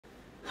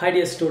Hi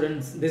dear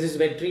students, this is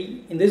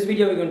Vetri. In this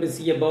video we're going to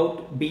see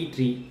about B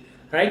tree,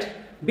 right?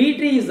 B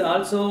tree is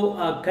also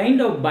a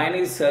kind of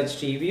binary search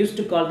tree. We used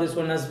to call this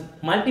one as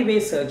multi-way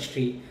search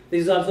tree.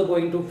 This is also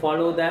going to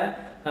follow the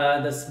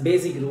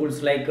basic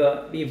rules, like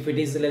if it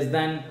is less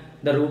than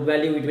the root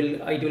value,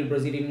 it will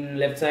proceed in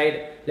left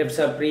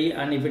subtree,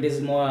 and if it is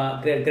more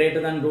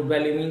greater than root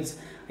value, means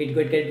it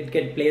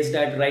get placed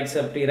at right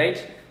subtree,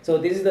 right? So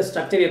this is the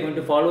structure we are going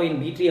to follow in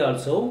B tree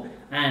also.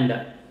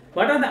 And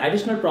what are the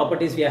additional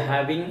properties we are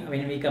having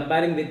when we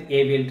comparing with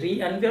AVL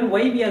tree, and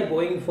why we are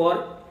going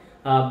for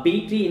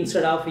B tree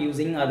instead of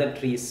using other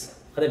tree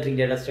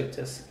data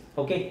structures?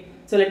 Okay,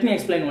 so let me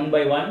explain one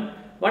by one.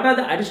 What are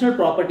the additional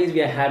properties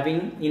we are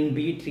having in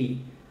B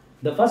tree?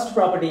 The first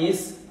property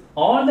is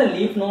all the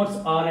leaf nodes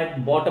are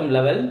at bottom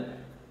level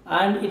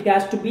and it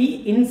has to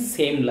be in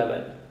same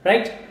level,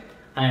 right?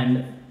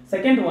 And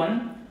second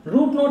one,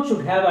 root node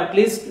should have at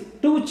least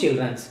two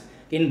children.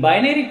 In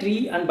binary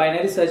tree and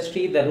binary search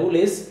tree, the rule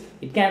is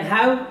it can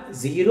have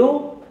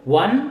 0,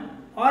 1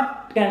 or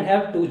it can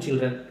have two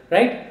children,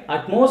 right?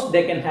 At most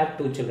they can have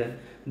two children.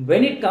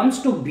 When it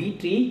comes to B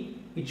tree,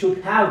 it should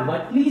have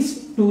at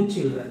least two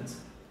children,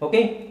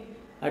 okay?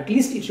 At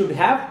least it should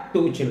have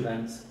two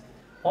children.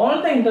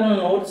 All the internal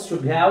nodes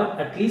should have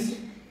at least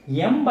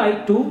m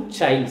by 2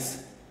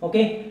 childs,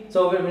 okay?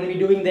 So when we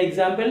doing the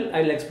example,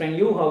 I will explain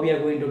you how we are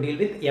going to deal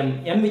with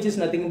m, which is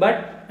nothing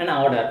but an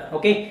order,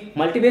 okay?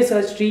 Multi-way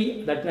search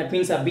tree, that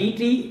means a B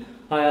tree,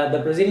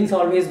 the proceedings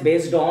are always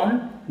based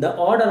on the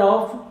order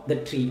of the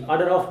tree,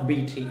 order of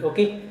B tree,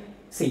 okay?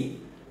 See,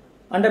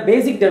 under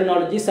basic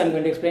terminologies, I am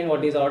going to explain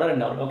what is order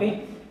and all,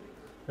 okay?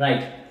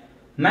 Right.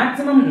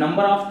 Maximum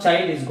number of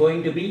child is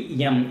going to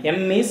be m.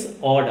 M is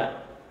order,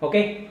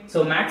 okay?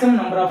 So maximum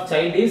number of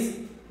child is,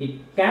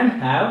 it can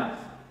have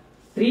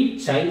 3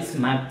 childs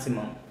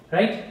maximum,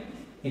 right?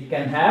 It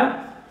can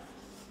have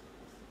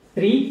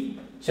 3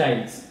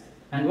 childs.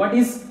 And what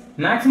is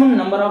maximum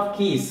number of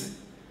keys?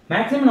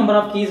 Maximum number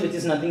of keys, which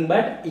is nothing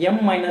but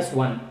m minus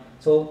 1.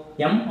 So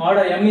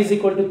order m is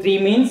equal to 3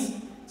 means,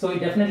 so it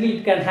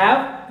can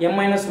have m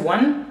minus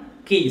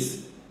 1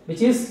 keys,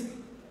 which is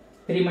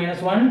 3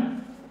 minus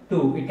 1,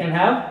 2. It can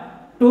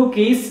have 2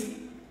 keys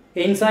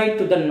inside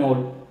to the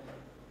node.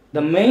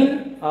 The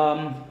main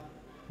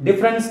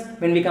difference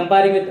when we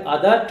comparing with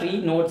other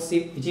tree nodes,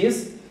 which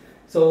is,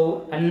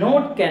 so a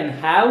node can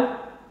have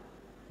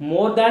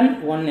more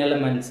than one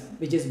element,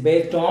 which is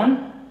based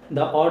on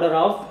the order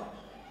of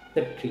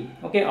the tree,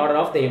 okay? Order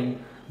of the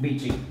B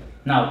tree.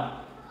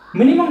 Now,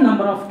 minimum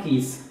number of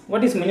keys.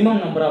 What is minimum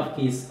number of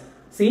keys?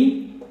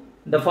 See,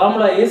 the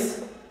formula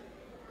is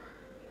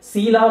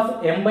ceil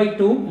of m by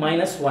 2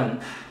 minus 1.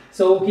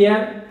 So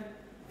here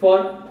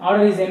for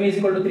order is m is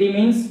equal to 3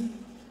 means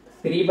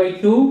 3 by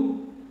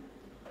 2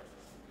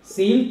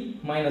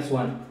 ceil minus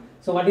 1.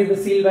 So what is the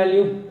ceil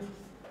value?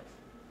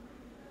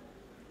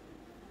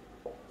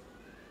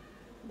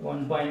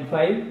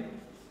 1.5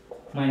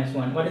 minus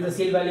 1. What is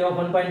the ceil value of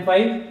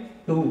 1.5?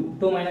 2.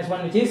 2 minus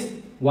 1, which is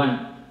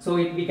 1. So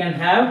we can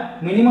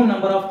have minimum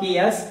number of key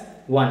as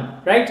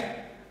 1, right?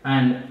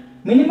 And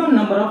minimum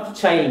number of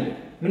child.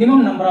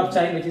 Minimum number of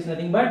child, which is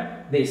nothing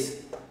but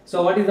this.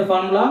 So what is the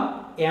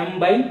formula? M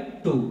by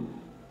 2.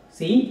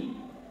 See,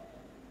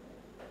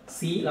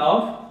 ceil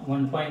of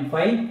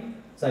 1.5,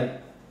 sorry,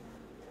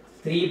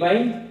 3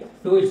 by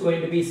 2 is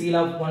going to be ceil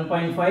of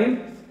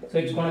 1.5, so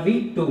it's going to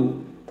be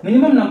 2.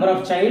 Minimum number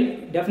of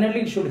child,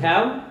 definitely it should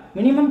have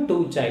minimum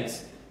 2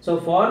 childs. So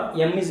for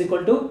m is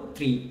equal to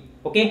 3,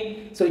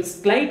 okay? So it's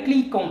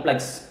slightly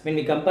complex when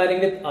we comparing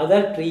with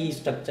other tree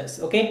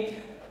structures, okay?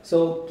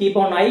 So keep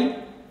on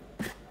eye.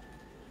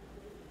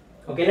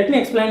 Okay, let me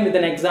explain with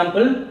an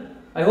example.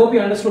 I hope you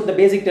understood the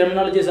basic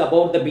terminologies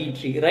about the B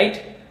tree,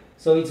 right?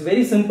 So it's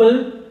very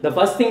simple. The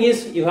first thing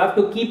is you have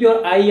to keep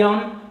your eye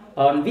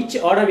on which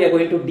order we are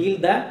going to deal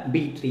the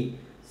B tree.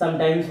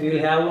 Sometimes we will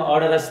have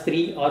order as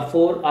 3 or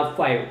 4 or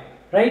 5,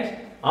 right?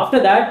 After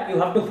that, you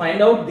have to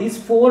find out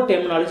these 4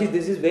 terminologies.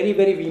 This is very,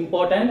 very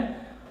important.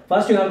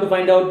 First, you have to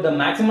find out the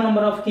maximum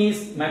number of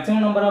keys,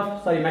 maximum number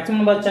of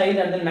child,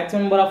 and then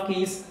maximum number of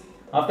keys.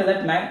 After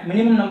that,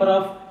 minimum number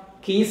of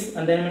keys,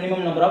 and then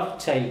minimum number of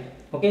child.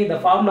 Okay, the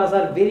formulas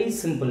are very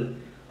simple.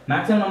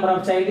 Maximum number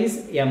of child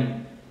is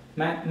m.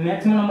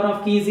 Maximum number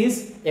of keys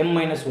is m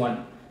minus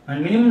 1.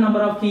 And minimum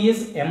number of key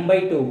is m by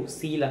 2.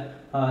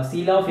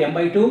 Ceil of m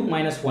by 2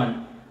 minus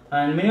 1.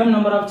 And minimum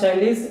number of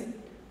child is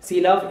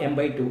ceil of m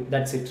by 2.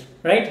 That's it,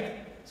 right?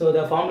 So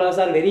the formulas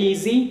are very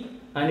easy,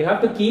 and you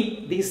have to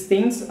keep these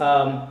things.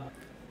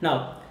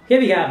 Now, here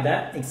we have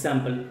the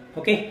example.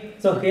 Okay,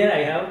 so here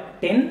I have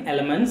 10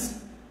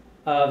 elements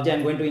which I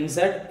am going to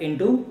insert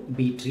into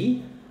B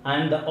tree,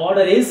 and the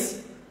order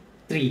is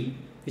 3,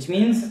 which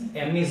means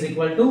m is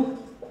equal to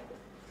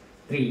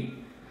 3.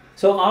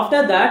 So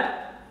after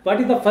that, what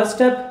is the first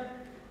step?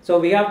 So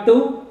we have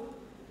to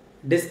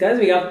discuss,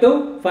 we have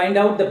to find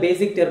out the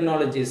basic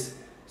terminologies.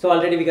 So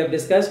already we have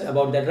discussed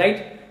about that,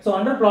 right? So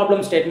under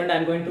problem statement, I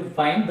am going to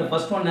find the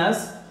first one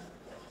as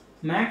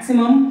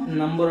maximum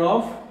number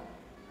of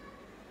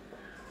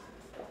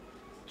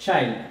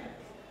child.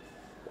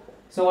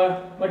 So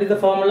what is the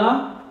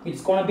formula?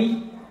 It's gonna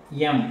be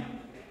m.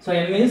 So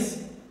m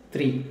is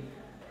 3.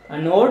 A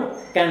node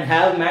can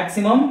have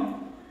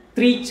maximum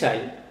 3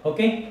 child.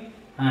 Okay,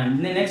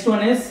 and the next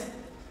one is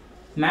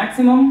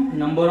maximum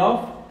number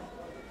of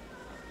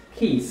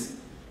keys.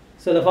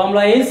 So the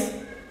formula is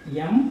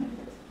m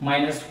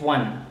minus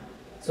 1.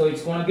 So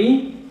it's going to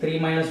be 3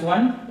 minus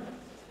 1,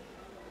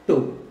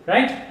 2,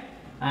 right?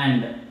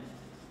 And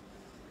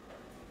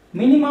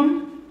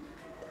minimum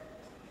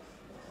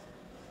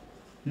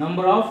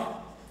number of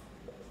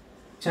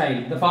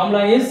child. The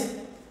formula is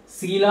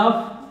ceil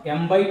of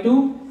m by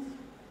 2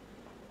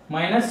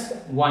 minus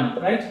 1,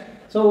 right?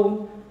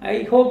 So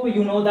I hope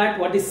you know that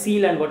what is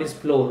ceil and what is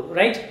floor,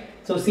 right?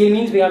 So ceil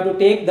means we have to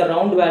take the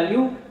round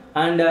value,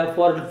 and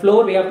for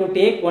floor we have to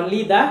take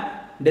only the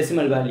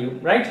decimal value,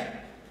 right?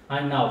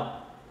 And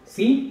now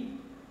see,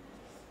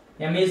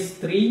 m is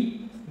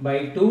 3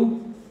 by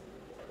 2,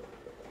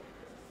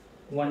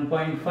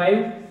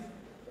 1.5,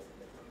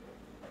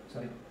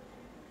 sorry,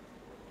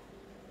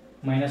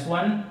 minus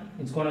 1,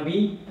 it's going to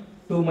be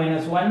 2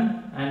 minus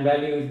 1 and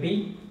value will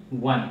be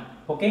 1.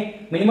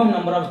 Okay, minimum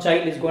number of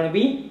child is going to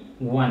be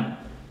 1,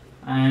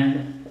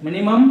 and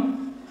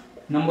minimum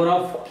number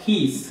of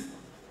keys.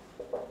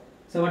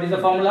 So what is the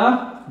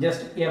formula?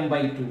 Just m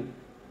by 2,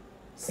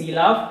 ceil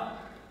of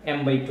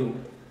m by 2.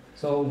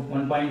 So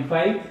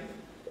 1.5,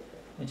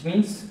 which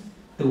means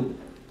 2.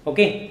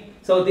 Okay,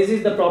 so this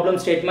is the problem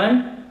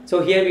statement.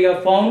 So here we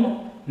have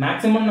found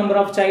maximum number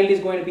of child is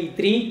going to be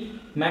 3,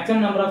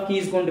 maximum number of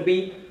keys is going to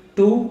be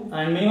 2,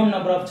 and minimum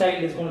number of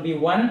child is going to be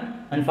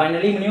 1, and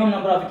finally minimum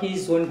number of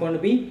keys is going to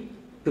be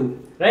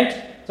 2, right?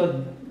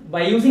 So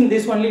by using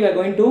this only we are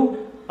going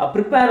to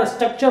prepare a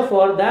structure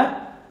for the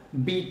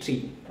B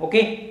tree.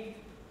 Okay,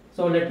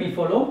 so let me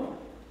follow.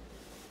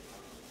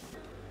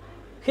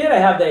 Here I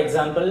have the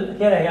example.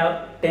 Here I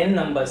have 10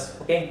 numbers,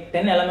 okay,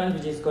 10 elements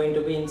which is going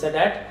to be inside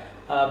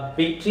that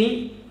B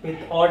tree with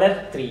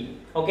order 3.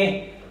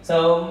 Okay,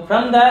 so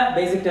from the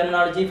basic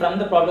terminology, from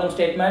the problem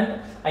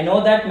statement, I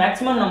know that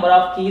maximum number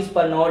of keys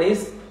per node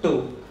is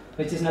 2,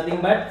 which is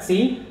nothing but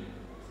C,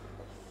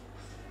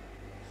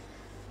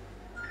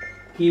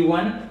 key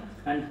 1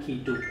 and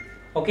key 2.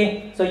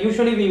 Okay, so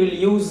usually we will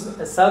use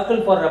a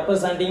circle for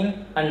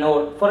representing a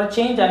node. For a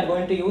change I am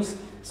going to use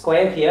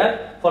square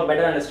here for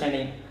better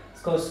understanding.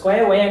 So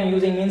square why I am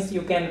using means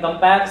you can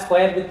compare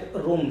square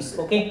with rooms.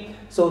 Okay,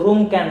 so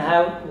room can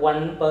have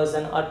 1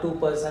 person or 2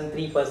 person,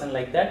 3 person,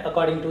 like that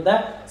according to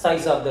the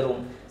size of the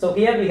room. So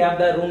here we have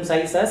the room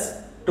size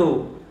as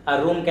 2.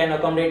 A room can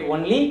accommodate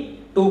only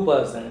 2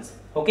 persons.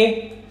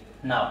 Okay,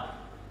 now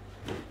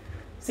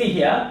see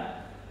here,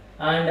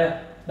 and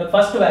the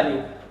first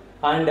value,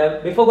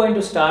 and before going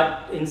to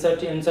start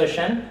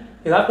insertion,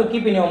 you have to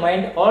keep in your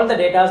mind all the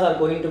data are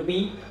going to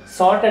be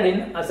sorted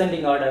in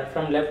ascending order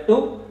from left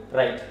to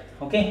right.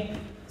 Okay,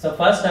 so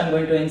first I am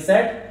going to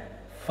insert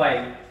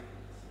 5.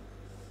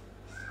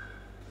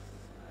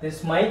 This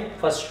is my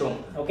first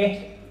room.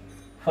 Okay,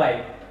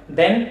 5,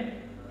 then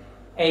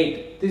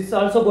 8. This is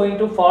also going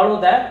to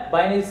follow the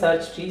binary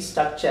search tree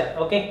structure.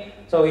 Okay,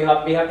 so we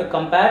have to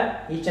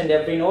compare each and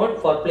every node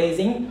for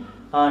placing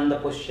on the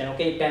position.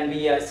 Okay, it can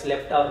be as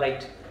left or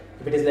right.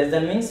 If it is less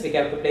than means we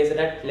have to place it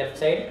at left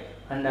side,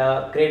 and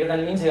greater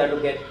than means you have to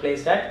get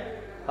placed at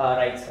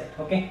right side.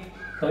 Okay,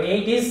 so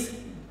 8 is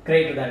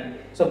greater than.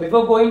 So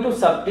before going to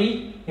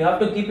subtree, you have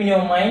to keep in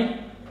your mind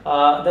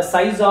the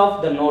size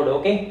of the node.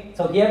 Okay,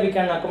 so here we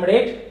can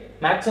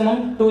accommodate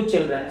maximum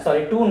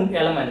 2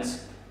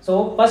 elements.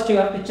 So first you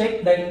have to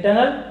check the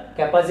internal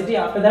capacity.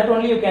 After that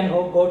only you can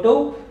go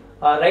to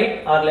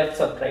right or left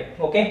subtract.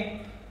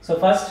 Okay, so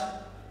first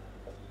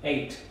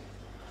 8.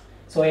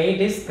 So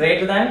 8 is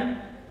greater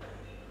than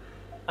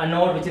a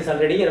node which is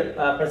already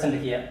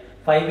present here.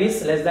 5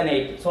 is less than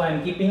 8. So I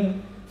am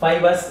keeping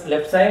 5 as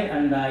left side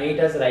and 8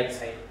 as right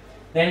side.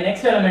 Then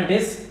next element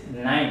is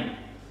 9.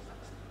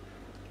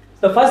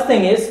 The first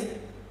thing is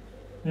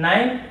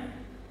 9,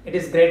 it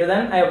is greater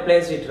than, I have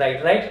placed it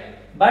right?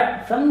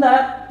 But from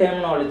the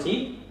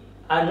terminology,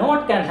 a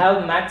node can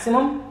have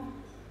maximum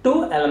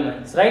 2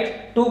 elements,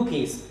 right? 2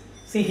 keys.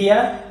 See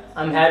here,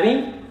 I am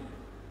having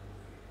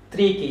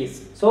 3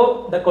 keys.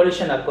 So the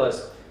collision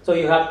occurs. So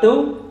you have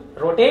to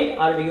rotate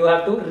or you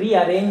have to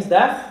rearrange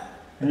the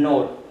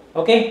node.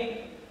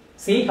 Okay,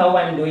 see how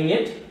I am doing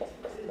it.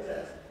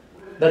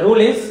 The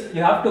rule is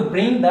you have to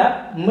bring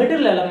the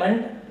middle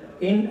element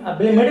into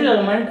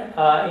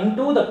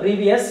the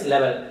previous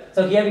level.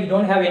 So here we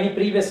don't have any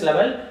previous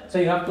level, so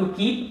you have to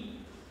keep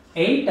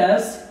 8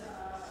 as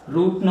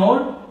root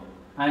node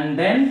and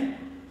then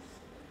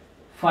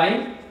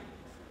 5.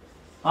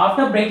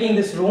 After breaking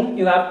this room,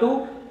 you have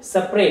to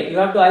separate, you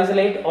have to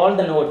isolate all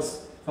the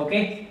nodes.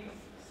 Okay,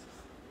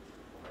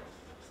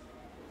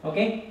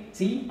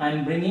 see, I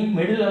am bringing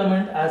middle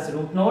element as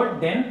root node,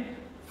 then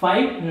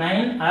 5,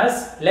 9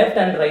 as left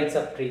and right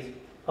subtree.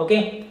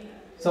 Okay,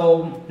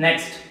 so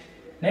next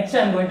I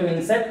am going to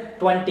insert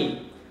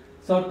 20.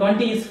 So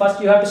 20 is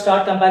first you have to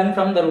start comparing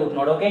from the root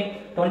node.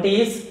 Okay,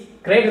 20 is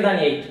greater than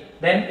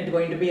 8, then it is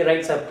going to be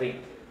right subtree.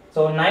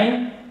 So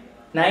 9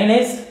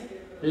 is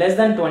less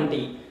than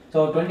 20.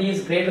 So 20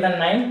 is greater than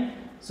 9.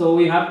 So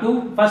we have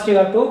to first you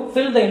have to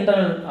fill the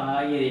internal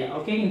area,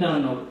 okay, internal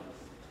node.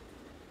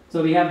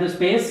 So we have the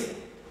space.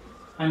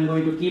 I'm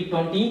going to keep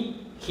 20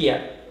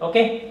 here,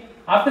 okay.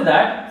 After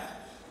that,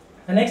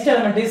 the next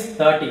element is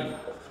 30.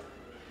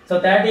 So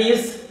 30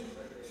 is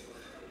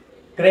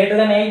greater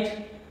than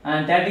 8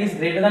 and 30 is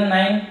greater than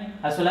 9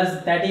 as well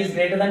as 30 is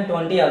greater than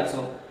 20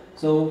 also.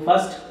 So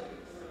first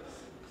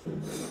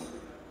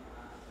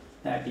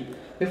 30.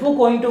 Before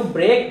going to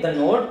break the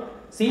node,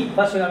 see,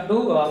 first you have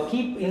to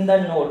keep in the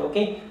node,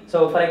 okay.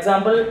 So for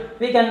example,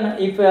 we can,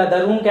 if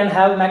the room can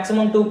have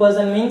maximum 2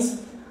 person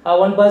means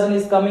one person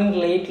is coming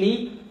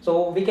lately,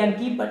 so we can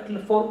keep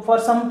it for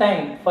some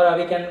time, for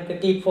we can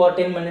keep for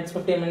 10 minutes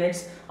 15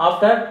 minutes.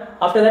 After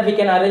that we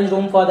can arrange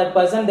room for that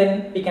person,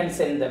 then we can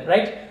send them,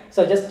 right.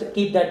 So just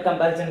keep that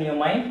comparison in your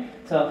mind.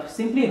 So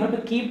simply you have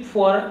to keep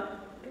for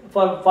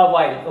a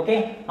while,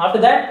 okay.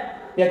 After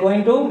that we are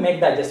going to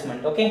make the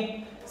adjustment,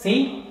 okay.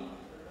 See,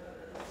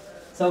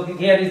 so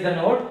here is the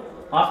node.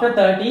 After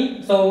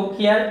 30, so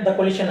here the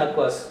collision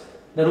occurs,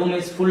 the room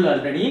is full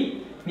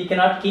already, we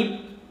cannot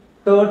keep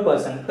third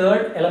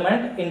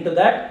element into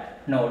that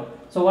node.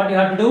 So what you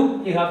have to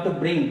do, you have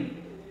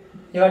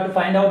to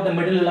find out the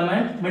middle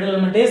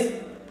element is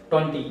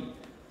 20.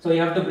 So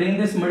you have to bring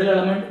this middle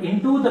element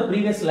into the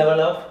previous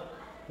level of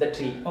the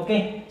tree,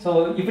 okay.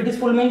 So if it is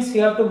full means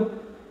you have to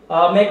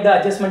make the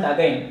adjustment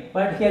again,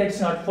 but here it's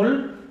not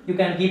full, you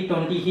can keep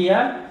 20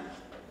 here,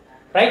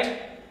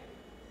 right,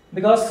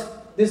 because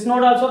this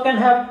node also can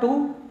have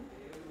 2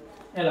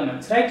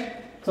 elements, right.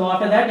 So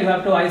after that you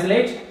have to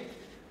isolate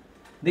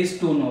these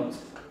 2 nodes.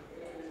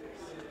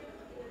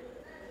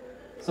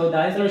 So the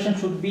isolation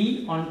should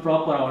be on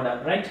proper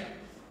order, right.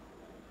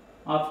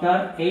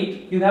 After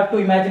 8, you have to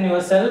imagine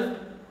yourself,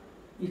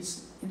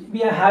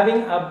 we are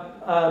having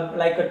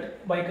like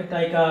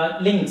a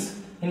links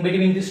in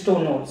between these 2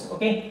 nodes,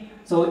 okay.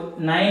 So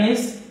 9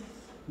 is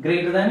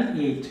greater than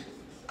 8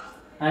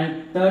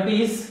 and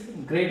 30 is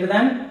greater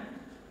than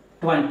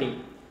 20.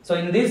 So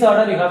in this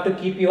order you have to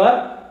keep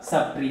your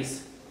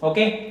subtrees,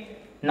 okay.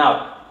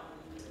 Now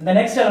the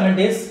next element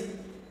is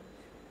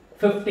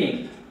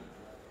 15.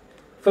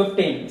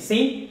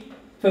 See,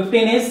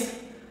 15 is,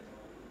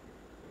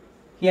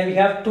 here we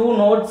have 2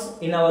 nodes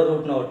in our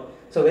root node,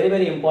 so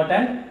very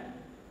important.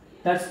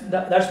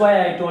 That's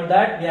why I told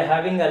that we are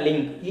having a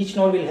link. Each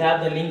node will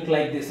have the link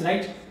like this,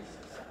 right?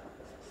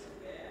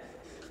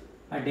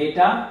 A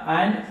data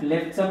and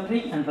left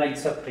subtree and right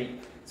subtree.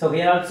 So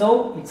here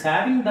also it's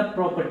having the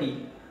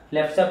property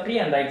left subtree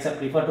and right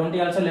subtree. For 20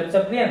 also left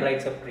subtree and right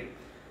subtree.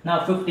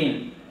 Now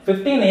 15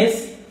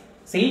 is,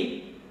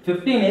 see,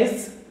 15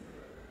 is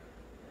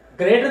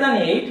greater than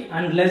 8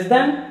 and less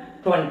than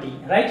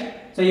 20,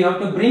 right? So you have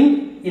to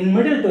bring in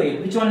middle to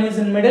it. Which one is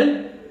in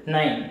middle?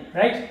 9,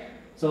 right?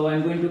 So I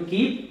am going to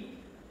keep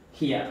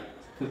here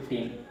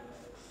 15,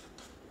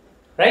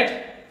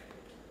 right?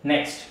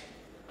 Next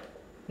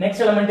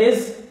element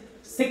is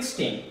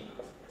 16.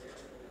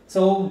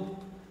 So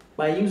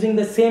by using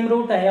the same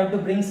root I have to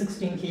bring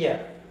 16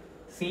 here.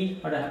 See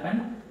what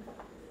happened?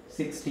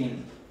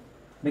 16,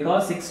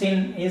 because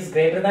 16 is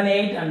greater than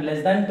 8 and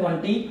less than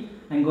 20.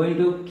 I am going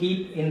to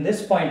keep in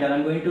this pointer, I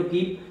am going to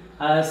keep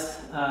as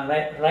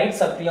right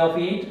subtree of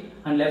 8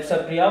 and left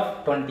subtree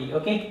of 20,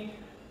 okay.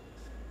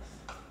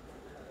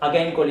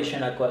 Again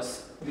collision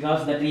occurs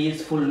because the tree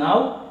is full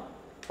now.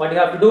 What you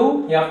have to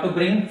do, you have to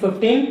bring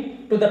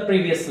 15 to the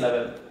previous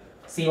level.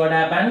 See what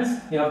happens,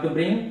 you have to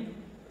bring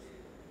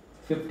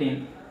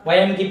 15. Why I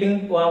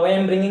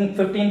am bringing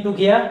 15 to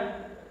here?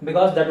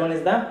 Because that one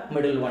is the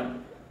middle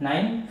one.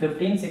 9,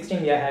 15,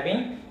 16 we are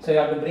having, so you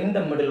have to bring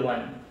the middle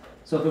one.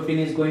 So 15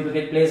 is going to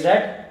get placed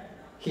at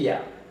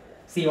here.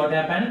 See what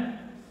happened?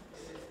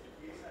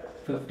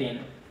 15.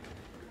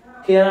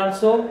 Here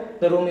also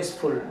the room is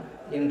full.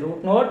 In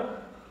root node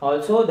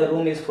also the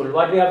room is full.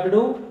 What we have to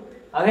do?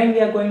 Again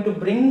we are going to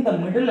bring the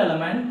middle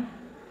element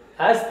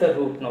as the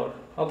root node.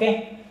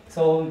 Okay.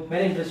 So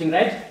very interesting,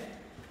 right?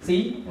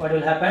 See what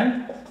will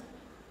happen.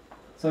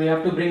 So you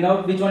have to bring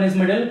out which one is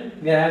middle.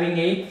 We are having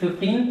 8,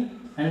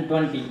 15 and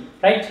 20.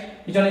 Right?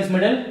 Which one is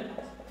middle?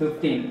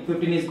 15.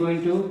 15 is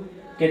going to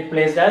get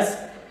placed as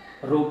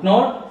root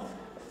node,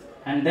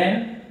 and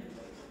then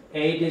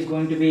 8 is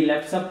going to be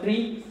left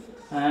subtree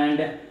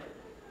and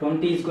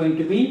 20 is going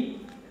to be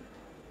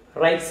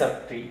right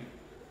subtree.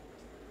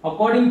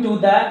 According to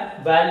the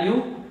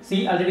value,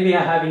 see already we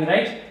are having,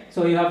 right?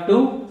 So you have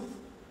to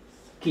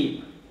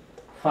keep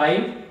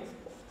 5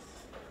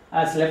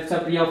 as left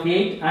subtree of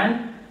 8,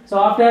 and so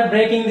after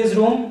breaking this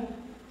room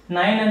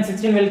 9 and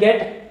 16 will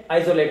get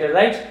isolated,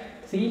 right?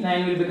 See,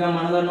 9 will become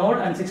another node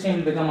and 16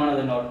 will become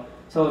another node.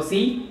 So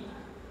see,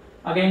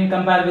 again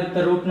compare with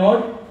the root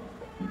node.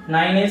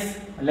 9 is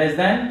less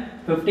than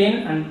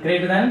 15 and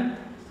greater than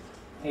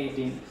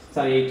 8,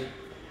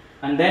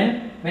 and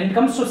then when it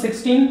comes to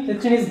 16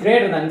 is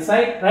greater than,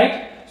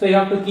 right? So you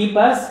have to keep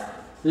as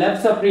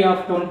left subtree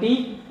of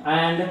 20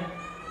 and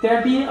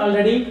 30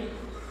 already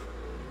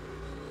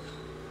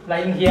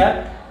lying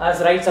here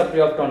as right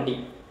subtree of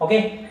 20.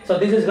 Okay, so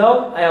this is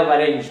how I have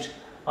arranged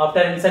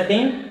after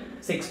inserting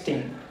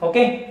 16.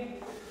 Okay,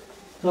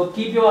 so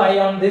keep your eye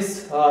on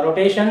this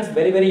rotations,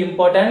 very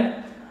important.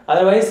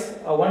 Otherwise,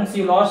 once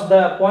you lost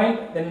the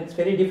point, then it's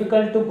very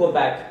difficult to go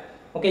back.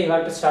 Okay, you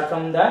have to start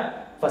from the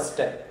first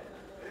step.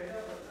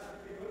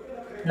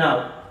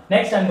 Now,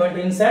 next I am going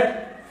to insert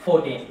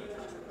 14.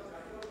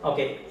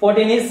 Okay,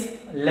 14 is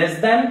less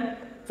than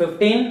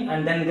 15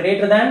 and then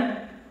greater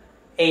than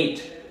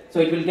 8. So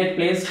it will get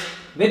placed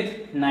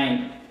with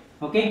 9.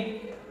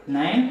 Okay,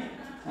 9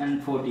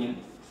 and 14.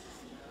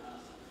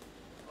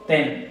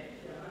 10.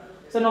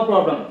 So no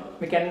problem.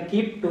 We can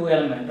keep 2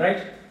 elements,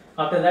 right?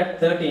 After that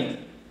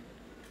 13.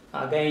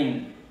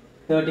 Again,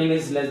 13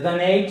 is less than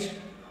 8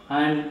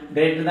 and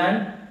greater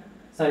than,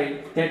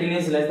 13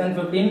 is less than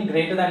 15,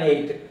 greater than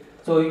 8.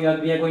 So we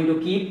are going to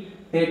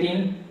keep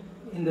 13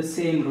 in the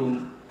same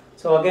room.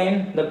 So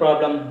again the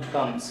problem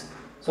comes.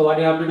 So what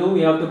you have to do,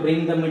 you have to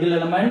bring the middle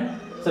element.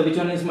 So which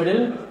one is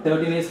middle?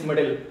 13 is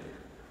middle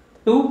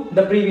to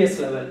the previous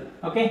level.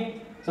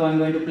 Okay, so I am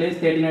going to place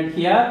 13 at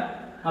here.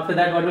 After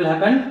that what will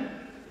happen?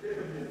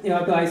 You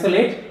have to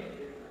isolate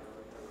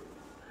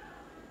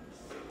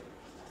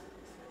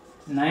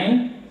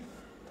 9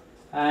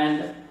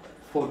 and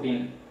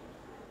 14.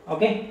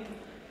 Okay,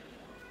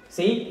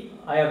 see,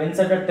 I have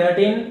inserted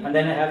 13 and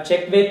then I have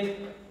checked with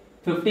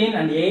 15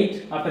 and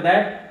 8. After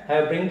that I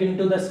have bring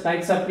into the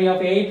right subtree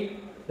of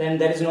 8. Then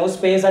there is no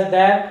space at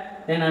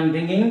there. Then I am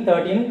bringing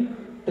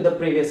 13 to the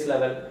previous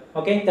level.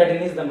 Okay,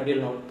 13 is the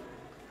middle node.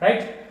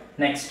 Right?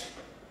 Next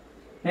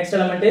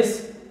element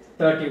is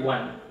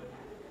 31.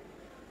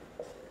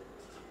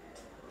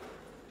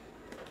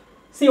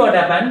 See what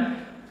happened.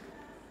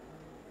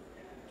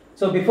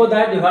 So before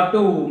that you have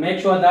to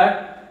make sure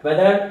that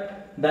whether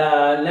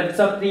the left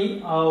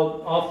subtree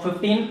of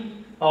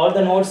 15, all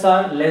the nodes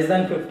are less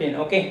than 15.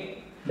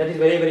 Okay, that is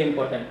very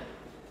important.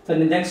 So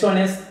the next one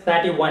is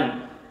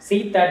 31.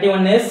 See,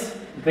 31 is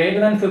greater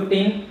than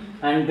 15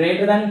 and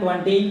greater than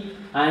 20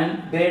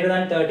 and greater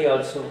than 30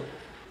 also.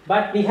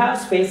 But we have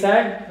space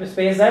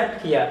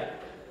at here.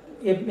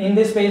 In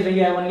this space we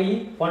have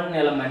only one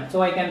element,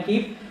 so I can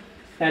keep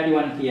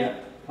 31 here.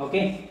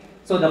 Okay,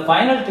 so the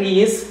final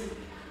tree is,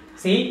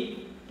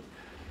 see,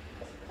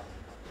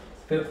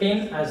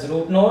 15 as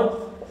root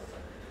node,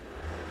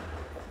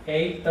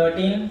 8,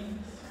 13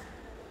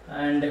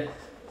 and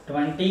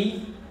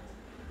 20.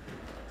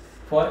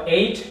 For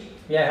 8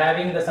 we are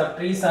having the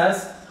subtrees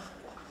as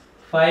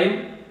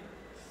 5,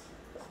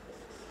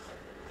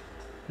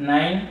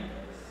 9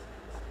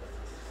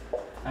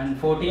 and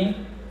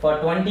 14. For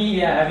 20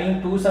 we are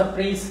having 2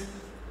 subtrees,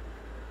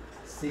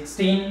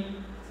 16,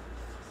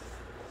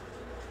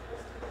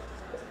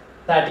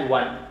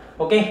 31.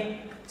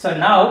 Okay, so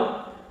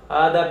now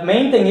the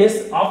main thing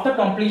is, after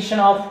completion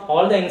of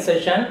all the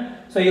insertion,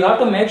 so you have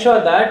to make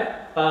sure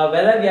that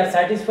whether we are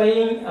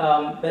satisfying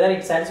whether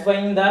it's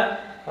satisfying the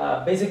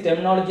basic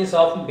terminologies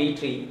of B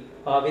tree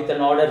with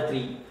an order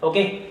 3.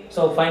 Okay,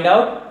 so find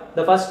out.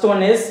 The first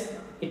one is,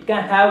 it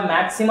can have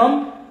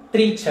maximum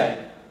 3 child,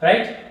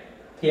 right?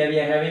 Here we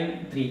are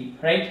having 3,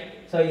 right?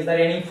 So is there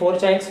any 4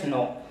 childs?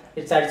 No,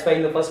 it's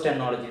satisfying the first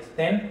terminologies.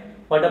 Then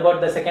what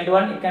about the second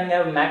one? It can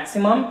have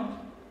maximum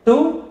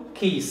 2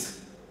 keys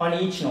on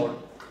each node.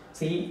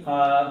 See,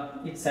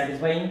 it's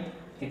satisfying,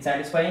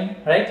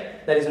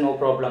 right? There is no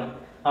problem.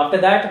 After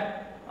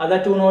that,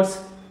 other 2 nodes,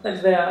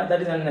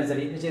 that is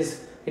unnecessary, which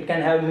is, it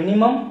can have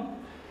minimum.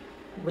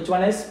 Which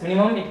one is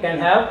minimum? It can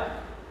have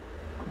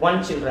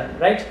 1 children,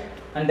 right?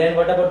 And then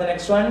what about the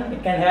next one?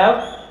 It can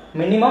have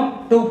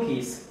minimum 2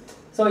 keys.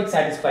 So it's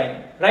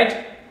satisfying,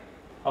 right?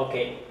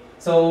 Okay,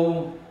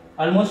 so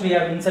almost we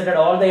have inserted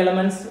all the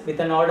elements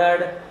with an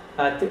ordered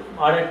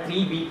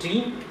 3 B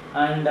tree,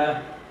 and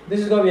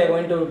this is how we are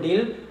going to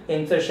deal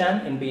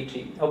insertion in B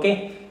tree.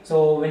 Okay,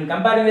 so when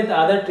comparing with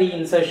other tree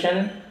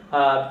insertion,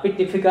 bit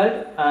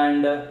difficult,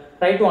 and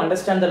try to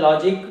understand the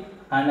logic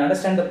and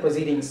understand the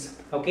proceedings.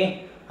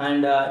 Okay,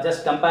 and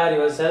just compare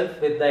yourself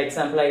with the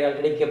example I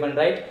already given,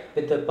 right,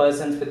 with the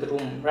persons with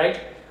room, right?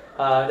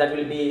 That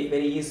will be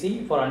very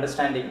easy for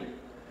understanding.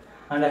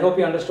 And I hope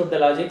you understood the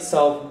logics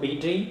of B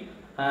tree,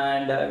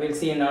 and we'll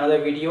see in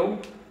another video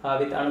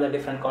with another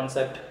different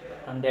concept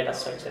and data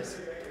structures.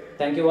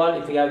 Thank you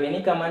all. If you have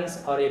any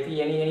comments or if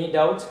you any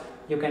doubts,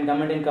 you can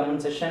comment in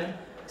comment section.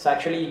 So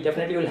actually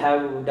definitely you will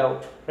have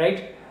doubt,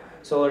 right?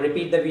 So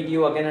repeat the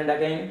video again and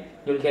again,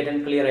 you will get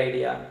a clear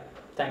idea.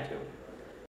 Thank you.